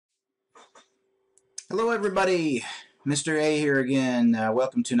Hello everybody, Mr. A here again.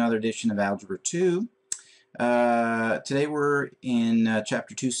 Welcome to another edition of Algebra 2. Today we're in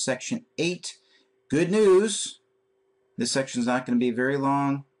Chapter 2, Section 8. Good news, this section is not going to be very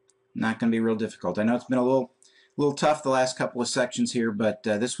long, not going to be real difficult. I know it's been a little tough the last couple of sections here, but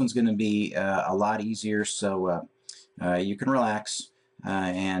this one's going to be a lot easier, so you can relax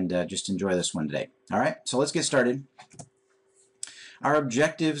and just enjoy this one today. Alright, so let's get started. Our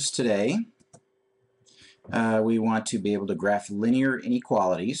objectives today. We want to be able to graph linear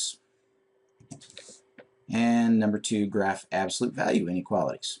inequalities, and number 2, graph absolute value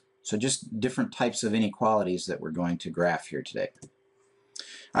inequalities. So just different types of inequalities that we're going to graph here today.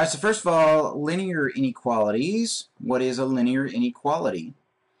 Alright, so first of all, linear inequalities. What is a linear inequality?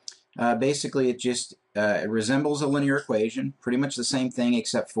 Basically, it resembles a linear equation, pretty much the same thing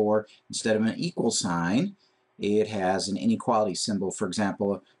except for instead of an equal sign, it has an inequality symbol. For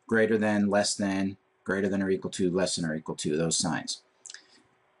example, greater than, less than, greater than or equal to, less than or equal to, those signs.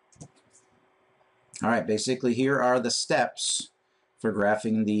 Alright, basically here are the steps for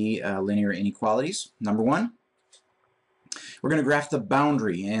graphing the linear inequalities. Number 1, we're going to graph the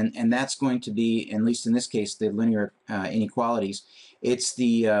boundary, and that's going to be, at least in this case, the linear inequalities, it's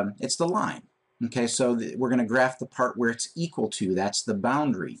the line. Okay, so we're going to graph the part where it's equal to, that's the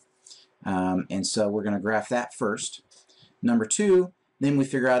boundary. And so we're going to graph that first. Number 2, then we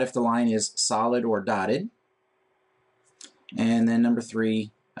figure out if the line is solid or dotted. And then number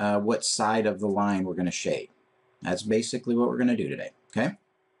 3, what side of the line we're going to shade. That's basically what we're going to do today. Okay?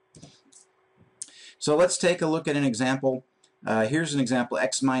 So let's take a look at an example. Here's an example.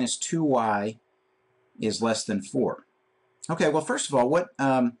 X minus 2y is less than 4. Okay, well first of all, what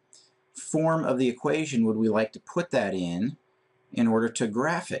form of the equation would we like to put that in order to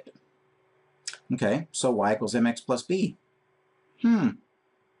graph it? Okay, so y equals mx plus b.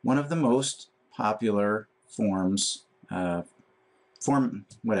 One of the most popular forms,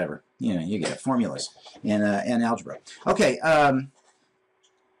 whatever, you get it, formulas in algebra. Okay,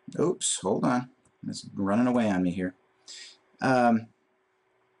 oops, hold on. It's running away on me here. Alright,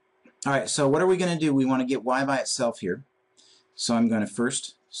 so what are we going to do? We want to get y by itself here. So I'm going to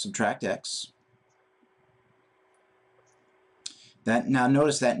first subtract x. Now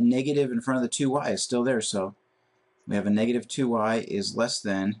notice that negative in front of the 2y is still there, so we have a negative 2y is less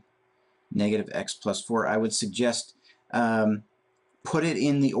than negative x plus 4. I would suggest put it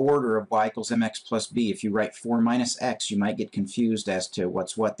in the order of y equals mx plus b. If you write 4 minus x, you might get confused as to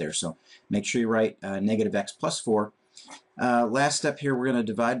what's what there. So make sure you write negative x plus 4. Last step here, we're going to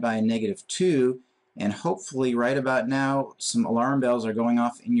divide by a negative 2. And hopefully right about now, some alarm bells are going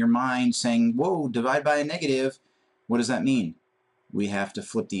off in your mind saying, whoa, divide by a negative. What does that mean? We have to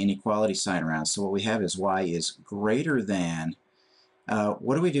flip the inequality sign around. So what we have is y is greater than,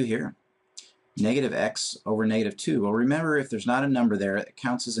 what do we do here? Negative x over negative 2. Well, remember, if there's not a number there, it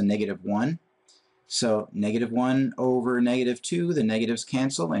counts as a negative 1. So negative 1 over negative 2, the negatives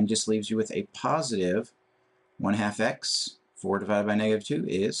cancel and just leaves you with a positive 1/2 x. 4 divided by negative 2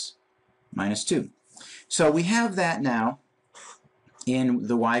 is minus 2. So we have that now in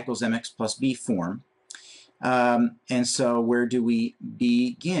the y equals mx plus b form. And so where do we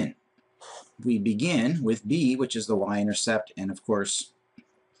begin? We begin with b, which is the y-intercept, and of course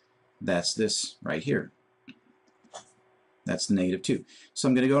that's this right here. That's the negative 2. So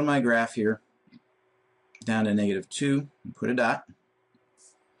I'm going to go to my graph here, down to negative 2, and put a dot.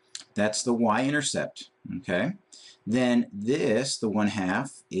 That's the y-intercept. Okay. Then this, the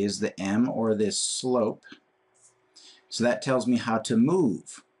 1/2, is the m, or this slope. So that tells me how to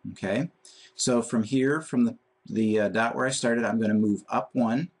move. Okay. So from here, from the dot where I started, I'm going to move up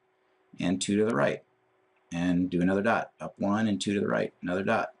 1 and 2 to the right. And do another dot. Up 1 and 2 to the right. Another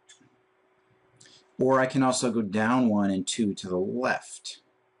dot. Or I can also go down 1 and 2 to the left.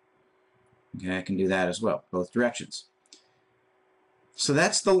 Okay, I can do that as well, both directions. So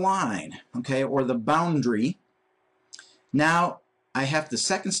that's the line, okay, or the boundary. Now, the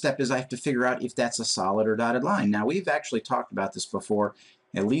second step is I have to figure out if that's a solid or dotted line. Now, we've actually talked about this before,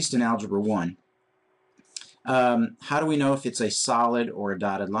 at least in Algebra 1. How do we know if it's a solid or a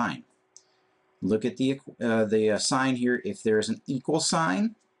dotted line? Look at the sign here. If there's an equal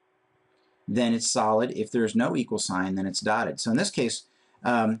sign, then it's solid. If there's no equal sign, then it's dotted. So in this case,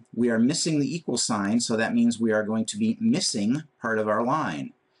 we are missing the equal sign, so that means we are going to be missing part of our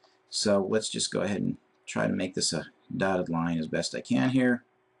line. So let's just go ahead and try to make this a dotted line as best I can here.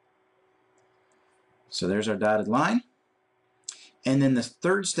 So there's our dotted line. And then the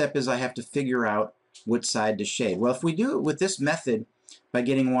third step is I have to figure out which side to shade. Well, if we do it with this method by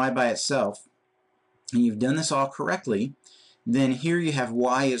getting y by itself, and you've done this all correctly, then here you have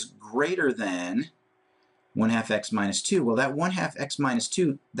y is greater than 1 half x minus 2. Well, that 1 half x minus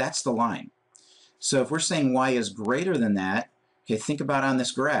 2, that's the line. So if we're saying y is greater than that, okay, think about on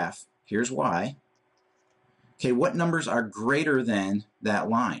this graph. Here's y. Okay, what numbers are greater than that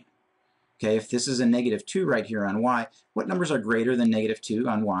line? Okay, if this is a negative 2 right here on y, what numbers are greater than negative 2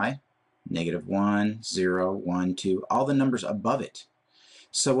 on y? Negative 1, 0, 1, 2, all the numbers above it.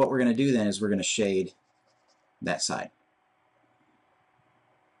 So what we're going to do then is we're going to shade that side.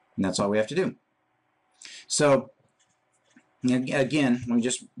 And that's all we have to do. So again, let me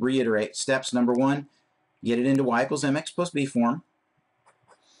just reiterate. Steps number 1, get it into y equals mx plus b form.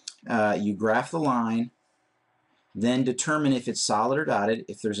 You graph the line, then determine if it's solid or dotted.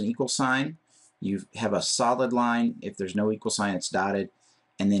 If there's an equal sign, you have a solid line. If there's no equal sign, it's dotted.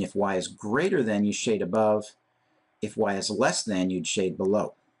 And then if y is greater than, you shade above. If y is less than, you'd shade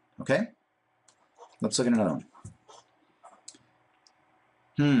below. Okay? Let's look at another one.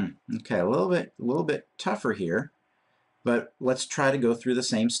 Okay, a little bit tougher here, but let's try to go through the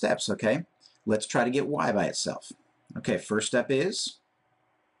same steps, okay? Let's try to get y by itself. Okay, first step is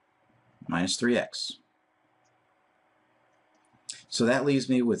minus 3x. So that leaves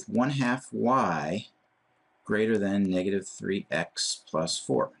me with 1 half y greater than negative 3x plus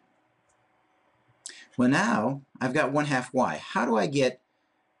 4. Well, now I've got 1 half y. How do I get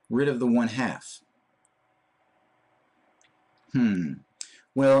rid of the 1 half?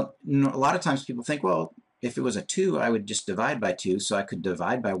 Well, a lot of times people think, well, if it was a 2, I would just divide by 2, so I could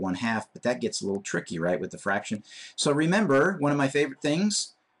divide by 1 half, but that gets a little tricky, right, with the fraction. So remember, one of my favorite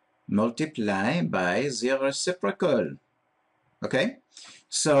things, multiply by the reciprocal. Okay?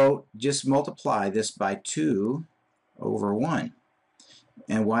 So just multiply this by 2 over 1.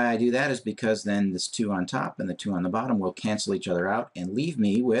 And why I do that is because then this 2 on top and the 2 on the bottom will cancel each other out and leave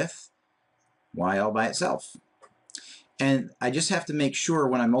me with y all by itself. And I just have to make sure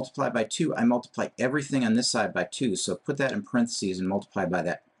when I multiply by 2, I multiply everything on this side by 2. So put that in parentheses and multiply by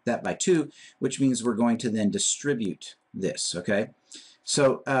that by 2, which means we're going to then distribute this, okay?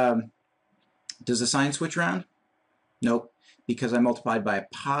 So does the sign switch around? Nope, because I multiplied by a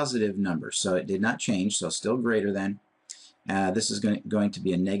positive number. So it did not change, so still greater than. This is going to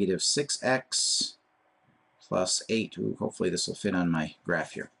be a negative 6x plus 8. Ooh, hopefully this will fit on my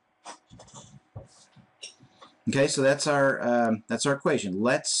graph here. Okay, so that's our equation.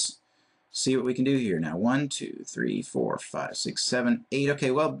 Let's see what we can do here now. 1, 2, 3, 4, 5, 6, 7, 8. Okay,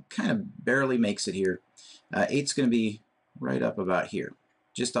 well, kind of barely makes it here. 8's going to be right up about here,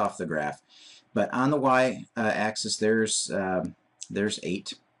 just off the graph. But on the y-axis, there's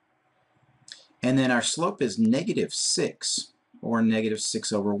 8. And then our slope is negative 6, or negative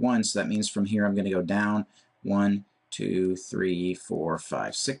 6 over 1. So that means from here I'm going to go down 1, 2, 3, 4,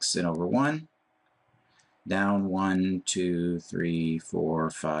 5, 6, and over 1. Down 1, 2, 3,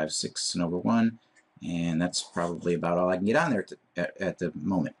 4, 5, 6, and over 1. And that's probably about all I can get on there at the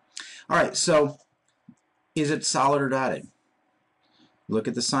moment. All right, so is it solid or dotted? Look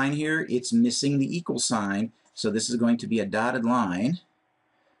at the sign here. It's missing the equal sign. So this is going to be a dotted line.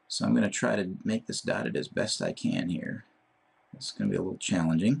 So I'm going to try to make this dotted as best I can here. It's going to be a little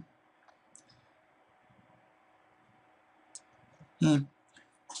challenging. More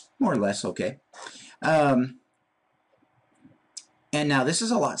or less okay. And now this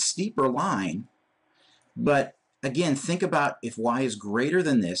is a lot steeper line, but again, think about if y is greater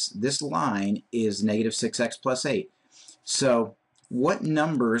than this line is negative 6x plus 8. So what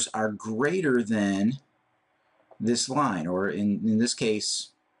numbers are greater than this line? Or in this case,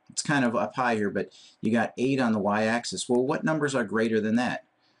 it's kind of up high here, but you got 8 on the y-axis. Well, what numbers are greater than that?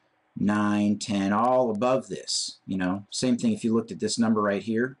 9, 10, all above this. You know, same thing if you looked at this number right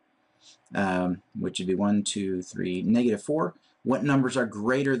here. Which would be 1, 2, 3, negative 4. What numbers are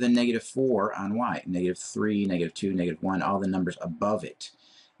greater than negative 4 on y? Negative 3, negative 2, negative 1, all the numbers above it.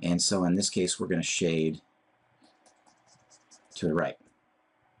 And so in this case, we're going to shade to the right.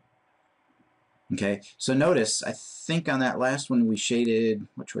 Okay, so notice, I think on that last one we shaded,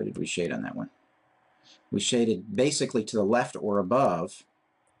 which way did we shade on that one? We shaded basically to the left or above.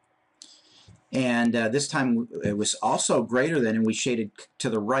 And this time it was also greater than, and we shaded to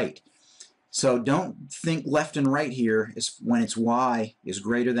the right. So don't think left and right here is when it's y is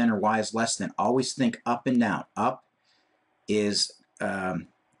greater than or y is less than. Always think up and down. Up is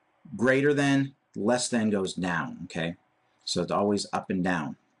greater than, less than goes down, okay? So it's always up and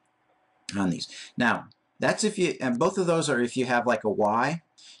down on these. Now, that's if you, and both of those are if you have like a y.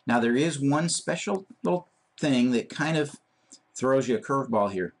 Now there is one special little thing that kind of throws you a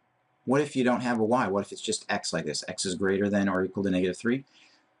curveball here. What if you don't have a y? What if it's just x like this? X is greater than or equal to negative 3?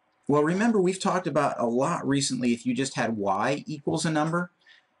 Well, remember we've talked about a lot recently if you just had y equals a number,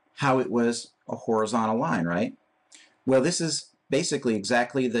 how it was a horizontal line, right? Well, this is basically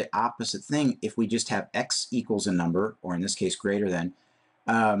exactly the opposite thing if we just have x equals a number, or in this case greater than.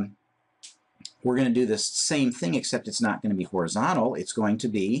 We're going to do the same thing, except it's not going to be horizontal, it's going to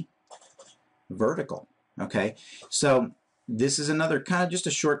be vertical. Okay, so this is another kind of just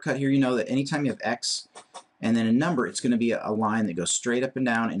a shortcut here. You know that anytime you have x and then a number, it's going to be a line that goes straight up and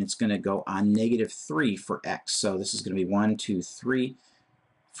down, and it's going to go on -3 for x. So this is going to be 1, 2, 3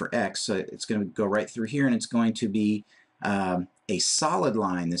 for x. So it's going to go right through here, and it's going to be a solid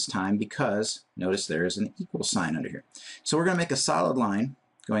line this time because notice there is an equal sign under here. So we're going to make a solid line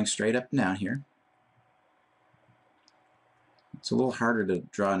going straight up and down here. It's a little harder to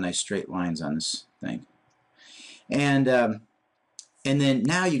draw nice straight lines on this thing. And then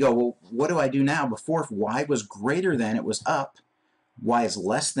now you go, well, what do I do now? Before, if y was greater than, it was up. Y is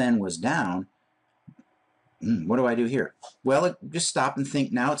less than was down. What do I do here? Well, just stop and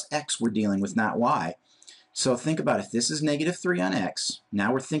think. Now it's x we're dealing with, not y. So think about it. If this is -3 on x,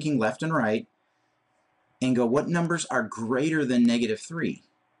 now we're thinking left and right, and go, what numbers are greater than -3?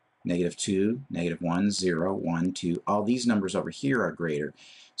 -2, -1, 0, 1, 2. All these numbers over here are greater,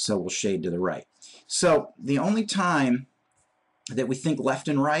 so we'll shade to the right. So the only time that we think left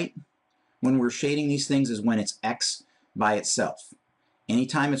and right when we're shading these things is when it's x by itself.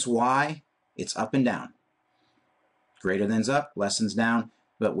 Anytime it's y, it's up and down. Greater than's up, less than's down.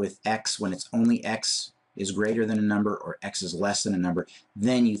 But with x, when it's only x is greater than a number or x is less than a number,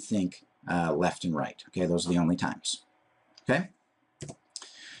 then you think left and right. Okay, those are the only times. Okay?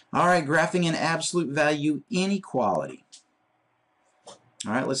 All right, graphing an absolute value inequality.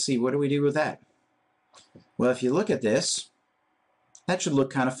 All right, let's see, what do we do with that? Well, if you look at this, that should look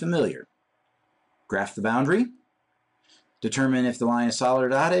kind of familiar. Graph the boundary, determine if the line is solid or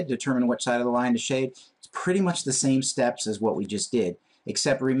dotted, determine which side of the line to shade. It's pretty much the same steps as what we just did,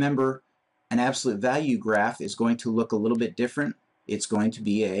 except remember, an absolute value graph is going to look a little bit different. It's going to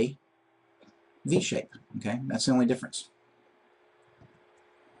be a V shape. Okay, that's the only difference.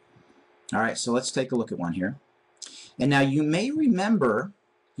 All right, so let's take a look at one here. And now you may remember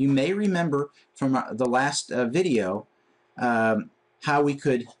from the last video how we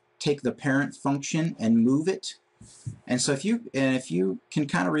could take the parent function and move it. And so if you can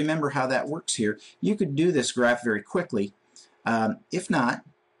kind of remember how that works here, you could do this graph very quickly. If not,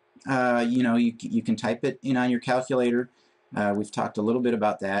 you know, you can type it in on your calculator. We've talked a little bit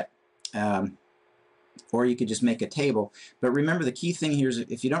about that. Or you could just make a table. But remember, the key thing here is,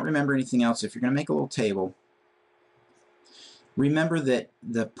 if you don't remember anything else, if you're going to make a little table, remember that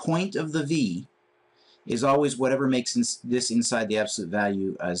the point of the V is always whatever makes this inside the absolute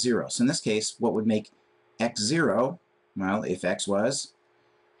value 0. So in this case, what would make x 0? Well, if x was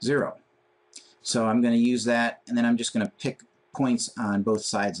 0. So I'm going to use that, and then I'm just going to pick points on both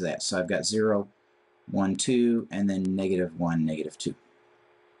sides of that. So I've got 0, 1, 2, and then -1, -2.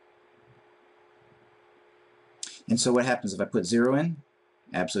 And so what happens if I put 0 in?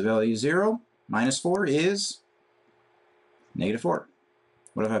 Absolute value 0 minus 4 is -4.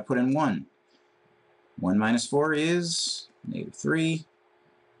 What if I put in 1? 1 minus 4 is -3.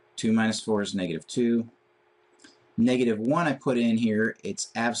 2 minus 4 is -2. -1 I put in here, its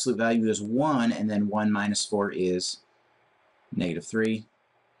absolute value is 1, and then 1 minus 4 is -3.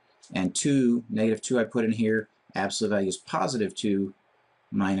 And -2 I put in here, absolute value is +2,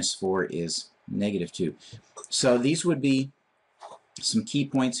 minus 4 is -2. So these would be some key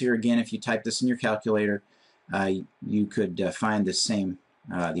points here. Again, if you type this in your calculator, you could find these same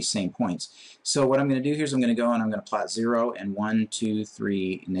points. So what I'm going to do here is I'm going to go and I'm going to plot 0 and 1, 2,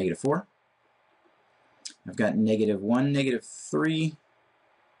 3, -4. I've got -1, -3,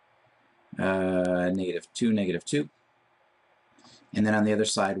 -2, -2. And then on the other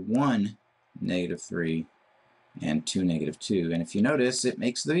side, 1, -3, and 2, -2. And if you notice, it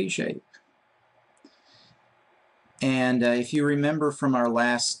makes the V shape. And if you remember from our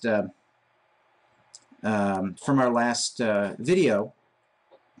last video,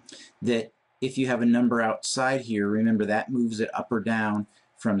 that if you have a number outside here, remember that moves it up or down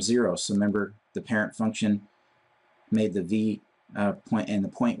from 0. So remember, the parent function made the V point, and the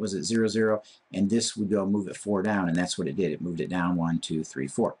point was at 0, 0, and this would go move it 4 down, and that's what it did. It moved it down 1, 2, 3,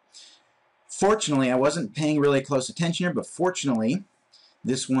 4. Fortunately, I wasn't paying really close attention here, but fortunately,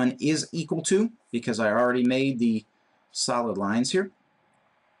 this one is equal to, because I already made the solid lines here.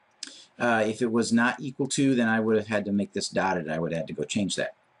 If it was not equal to, then I would have had to make this dotted. I would have had to go change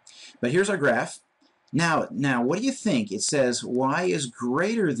that. But here's our graph. Now, what do you think? It says y is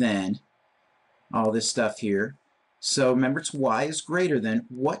greater than all this stuff here. So remember, it's y is greater than.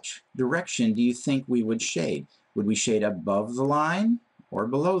 Which direction do you think we would shade? Would we shade above the line or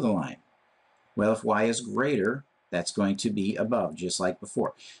below the line? Well, if y is greater, that's going to be above, just like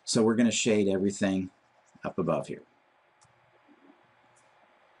before. So we're going to shade everything up above here.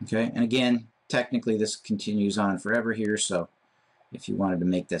 Okay, and again, technically this continues on forever here, so if you wanted to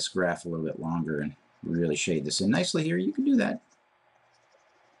make this graph a little bit longer and really shade this in nicely here, you can do that.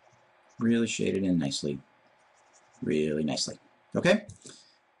 Really shade it in nicely. Really nicely. Okay?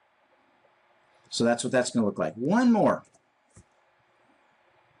 So that's what that's going to look like. One more.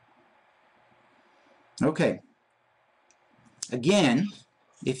 Okay. Again,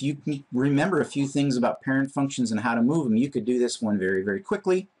 if you can remember a few things about parent functions and how to move them, you could do this one very, very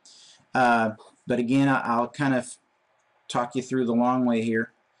quickly. But again, I'll kind of talk you through the long way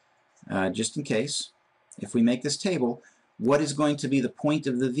here, just in case. If we make this table, what is going to be the point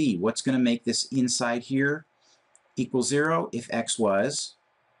of the v? What's going to make this inside here equal 0 if x was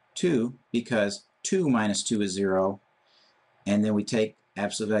 2, because 2 minus 2 is 0, and then we take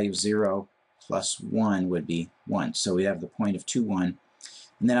absolute value of 0 plus 1 would be 1. So we have the point of 2, 1.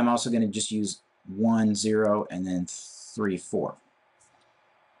 And then I'm also going to just use 1, 0, and then 3, 4.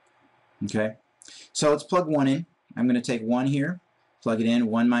 Okay? So let's plug 1 in. I'm going to take 1 here, plug it in,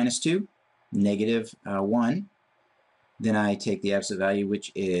 1 minus 2, negative 1. Then I take the absolute value,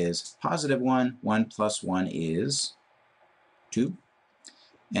 which is positive 1. 1 plus 1 is 2.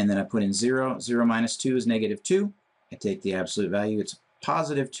 And then I put in 0. 0 minus 2 is negative 2. I take the absolute value. It's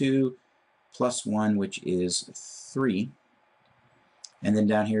positive 2 plus 1, which is 3. And then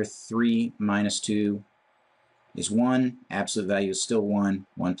down here, 3 minus 2 is 1. Absolute value is still 1.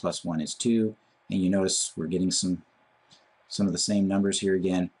 1 plus 1 is 2. And you notice we're getting some of the same numbers here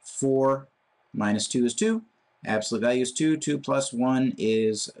again. 4 minus 2 is 2. Absolute value is 2. 2 plus 1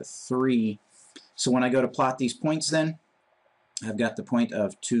 is 3. So when I go to plot these points then, I've got the point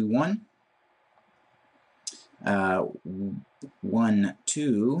of 2, 1, 1,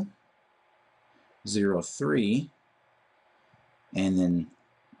 2, 0, 3, and then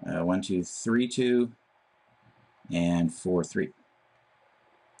 1, 2, 3, 2, and 4, 3.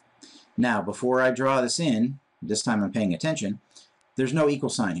 Now, before I draw this in, this time I'm paying attention, there's no equal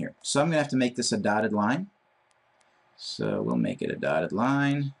sign here. So I'm going to have to make this a dotted line. So we'll make it a dotted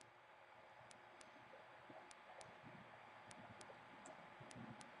line.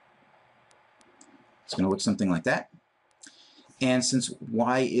 It's going to look something like that. And since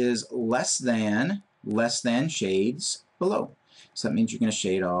y is less than shades below. So that means you're going to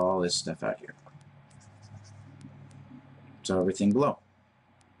shade all this stuff out here. So everything below.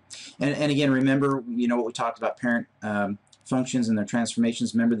 And again, remember, you know what we talked about parent functions and their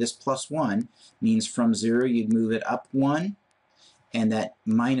transformations. Remember, this plus 1 means from 0 you'd move it up 1. And that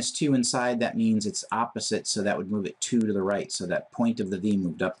minus 2 inside, that means it's opposite, so that would move it 2 to the right. So that point of the v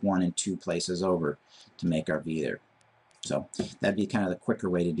moved up 1 and 2 places over to make our v there. So that'd be kind of the quicker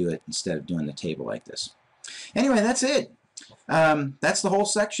way to do it instead of doing the table like this. Anyway, that's it. That's the whole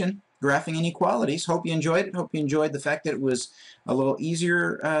section, graphing inequalities. Hope you enjoyed it. Hope you enjoyed the fact that it was a little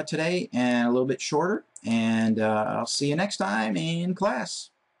easier today and a little bit shorter. And I'll see you next time in class.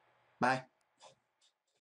 Bye.